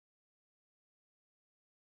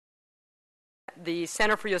the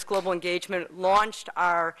Center for U.S. Global Engagement launched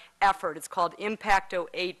our effort. It's called Impact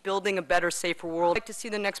 '08, Building a Better, Safer World. I'd like to see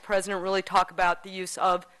the next president really talk about the use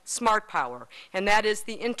of smart power, and that is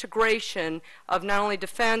the integration of not only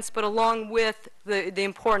defense, but along with the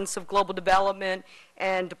importance of global development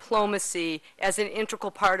and diplomacy as an integral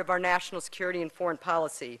part of our national security and foreign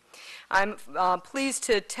policy. I'm pleased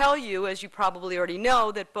to tell you, as you probably already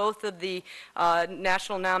know, that both of the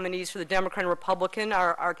national nominees for the Democrat and Republican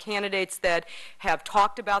are candidates that have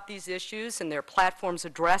talked about these issues, and their platforms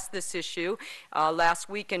address this issue. Last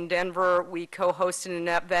week in Denver, we co-hosted an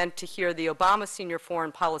event to hear the Obama senior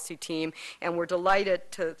foreign policy team, and we're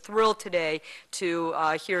thrilled today to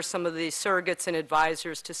hear some of the surrogates and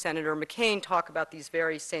advisors to Senator McCain talk about these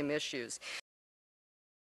very same issues.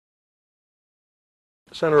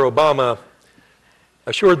 Senator Obama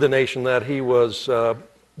assured the nation that he was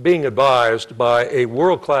being advised by a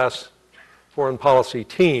world-class foreign policy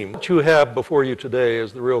team. What you have before you today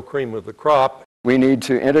is the real cream of the crop. We need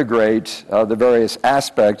to integrate the various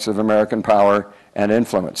aspects of American power and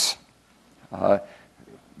influence.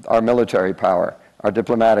 Our military power, our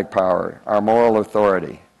diplomatic power, our moral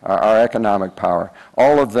authority, our economic power,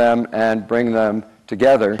 all of them, and bring them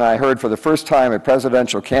together. I heard for the first time a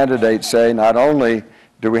presidential candidate say, not only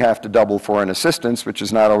do we have to double foreign assistance, which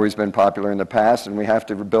has not always been popular in the past, and we have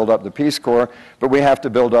to build up the Peace Corps, but we have to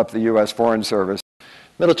build up the U.S. Foreign Service.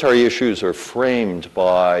 Military issues are framed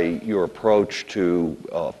by your approach to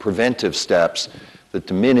preventive steps that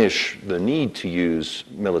diminish the need to use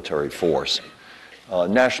military force.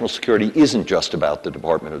 National security isn't just about the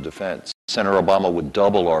Department of Defense. Senator Obama would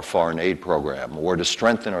double our foreign aid program, or to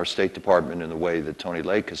strengthen our State Department in the way that Tony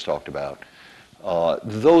Lake has talked about.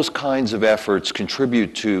 Those kinds of efforts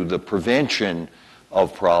contribute to the prevention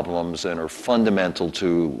of problems and are fundamental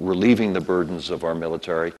to relieving the burdens of our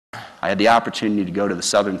military. I had the opportunity to go to the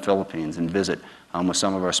southern Philippines and visit with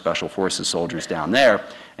some of our Special Forces soldiers down there,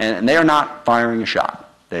 and they are not firing a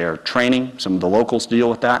shot. They are training, some of the locals deal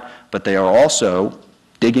with that, but they are also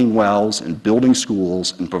digging wells and building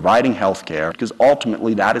schools and providing health care, because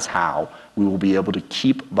ultimately that is how we will be able to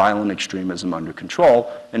keep violent extremism under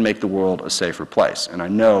control and make the world a safer place. And I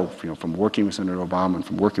know, from working with Senator Obama and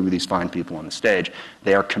from working with these fine people on the stage,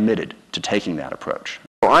 they are committed to taking that approach.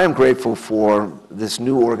 Well, I am grateful for this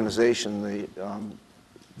new organization,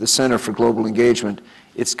 the Center for Global Engagement.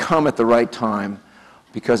 It's come at the right time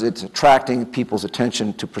because it's attracting people's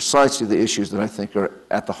attention to precisely the issues that I think are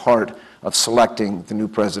at the heart of selecting the new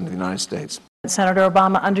President of the United States. Senator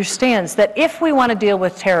Obama understands that if we want to deal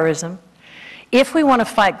with terrorism, if we want to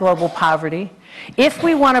fight global poverty, if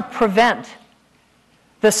we want to prevent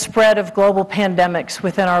the spread of global pandemics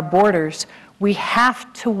within our borders, we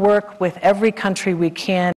have to work with every country we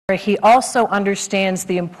can. He also understands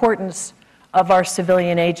the importance of our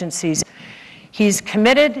civilian agencies. He's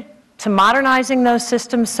committed to modernizing those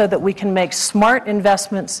systems so that we can make smart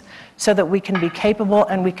investments, so that we can be capable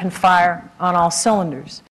and we can fire on all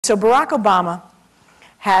cylinders. So Barack Obama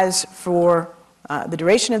has, for the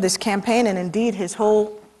duration of this campaign and indeed his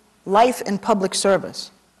whole life in public service,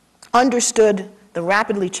 understood the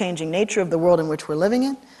rapidly changing nature of the world in which we're living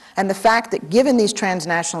in, and the fact that given these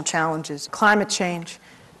transnational challenges, climate change,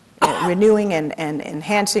 renewing and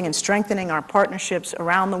enhancing and strengthening our partnerships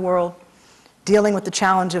around the world, dealing with the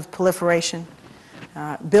challenge of proliferation,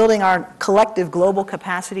 building our collective global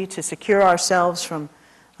capacity to secure ourselves from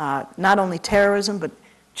not only terrorism, but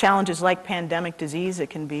challenges like pandemic disease that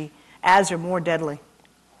can be as or more deadly.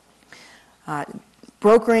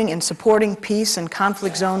 Brokering and supporting peace and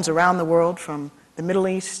conflict zones around the world, from the Middle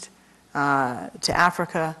East to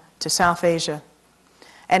Africa to South Asia,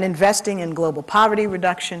 and investing in global poverty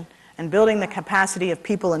reduction and building the capacity of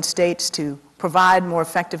people and states to provide more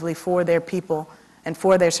effectively for their people and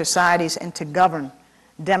for their societies, and to govern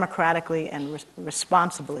democratically and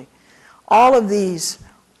responsibly. All of these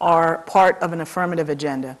are part of an affirmative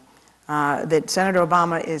agenda that Senator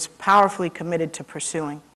Obama is powerfully committed to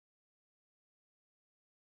pursuing.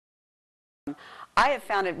 I have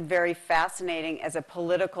found it very fascinating as a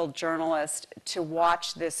political journalist to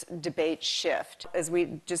watch this debate shift. As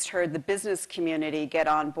we just heard the business community get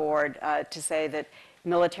on board to say that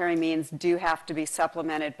military means do have to be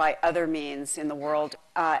supplemented by other means in the world.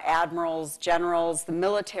 Admirals, generals, the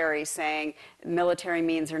military saying military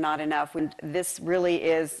means are not enough. When this really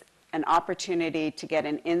is an opportunity to get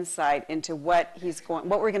an insight into what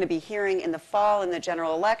we're going to be hearing in the fall in the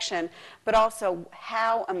general election, but also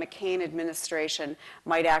how a McCain administration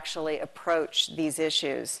might actually approach these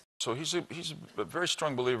issues. So he's a very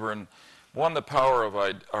strong believer in, one, the power of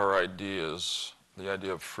our ideas, the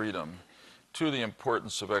idea of freedom, two, the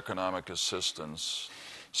importance of economic assistance.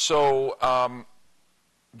 So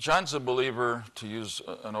John's a believer, to use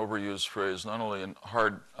an overused phrase, not only in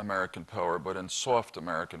hard American power, but in soft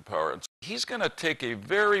American power. He's going to take a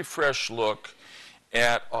very fresh look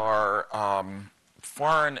at our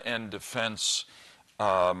foreign and defense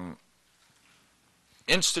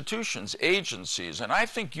institutions, agencies, and I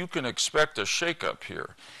think you can expect a shakeup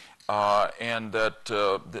here. And that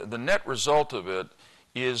the net result of it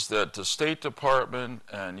is that the State Department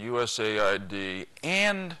and USAID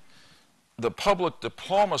and the public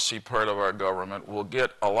diplomacy part of our government will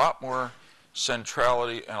get a lot more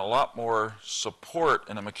centrality and a lot more support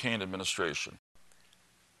in the McCain administration.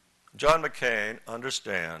 John McCain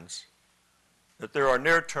understands that there are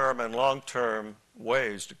near-term and long-term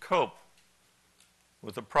ways to cope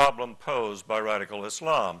with the problem posed by radical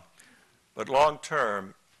Islam. But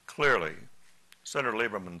long-term, clearly, Senator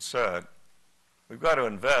Lieberman said, we've got to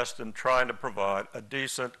invest in trying to provide a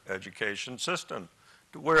decent education system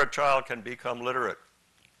to where a child can become literate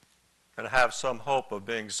and have some hope of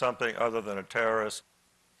being something other than a terrorist.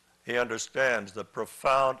 He understands the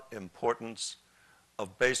profound importance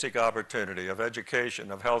of basic opportunity, of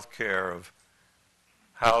education, of health care, of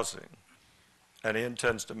housing. And he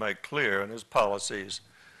intends to make clear in his policies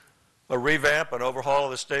a revamp and overhaul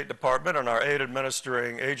of the State Department and our aid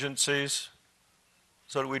administering agencies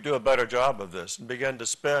so that we do a better job of this and begin to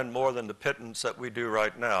spend more than the pittance that we do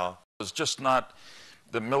right now. It's just not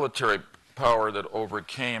the military power that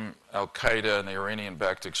overcame al-Qaeda and the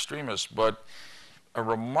Iranian-backed extremists, but a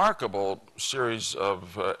remarkable series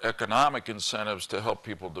of economic incentives to help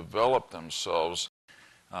people develop themselves.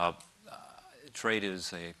 Trade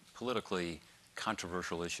is a politically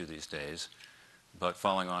controversial issue these days, but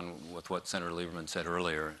following on with what Senator Lieberman said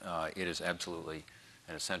earlier, it is absolutely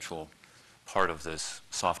an essential part of this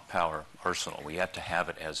soft power arsenal. We have to have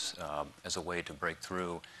it as a way to break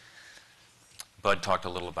through. Bud talked a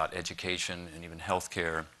little about education and even health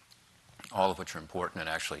care, all of which are important and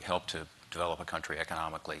actually help to develop a country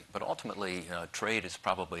economically. But ultimately, trade is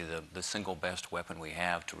probably the single best weapon we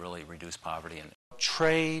have to really reduce poverty. And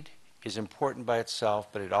trade is important by itself,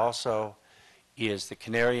 but it also is the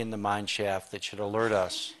canary in the mine shaft that should alert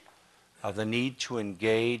us of the need to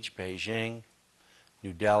engage Beijing,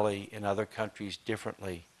 New Delhi, and other countries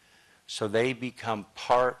differently so they become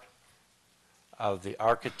part of the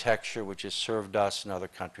architecture which has served us and other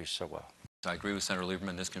countries so well. I agree with Senator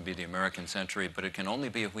Lieberman, this can be the American century, but it can only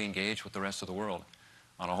be if we engage with the rest of the world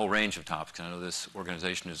on a whole range of topics. I know this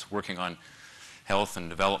organization is working on health and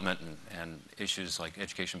development and issues like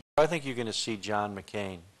education. I think you're going to see John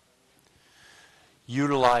McCain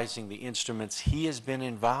utilizing the instruments he has been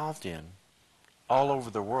involved in all over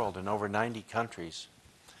the world in over 90 countries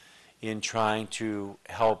in trying to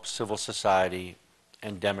help civil society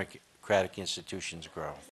and democratic institutions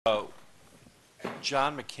grow.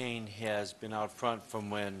 John McCain has been out front from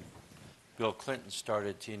when Bill Clinton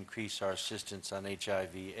started to increase our assistance on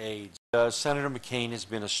HIV/AIDS. Senator McCain has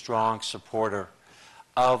been a strong supporter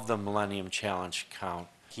of the Millennium Challenge count.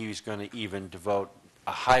 He was going to even devote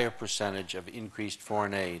a higher percentage of increased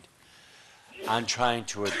foreign aid on trying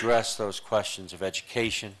to address those questions of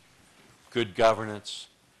education, good governance,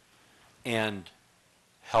 and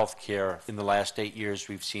health care. In the last 8 years,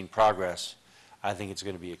 we've seen progress. I think it's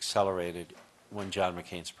going to be accelerated when John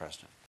McCain's president.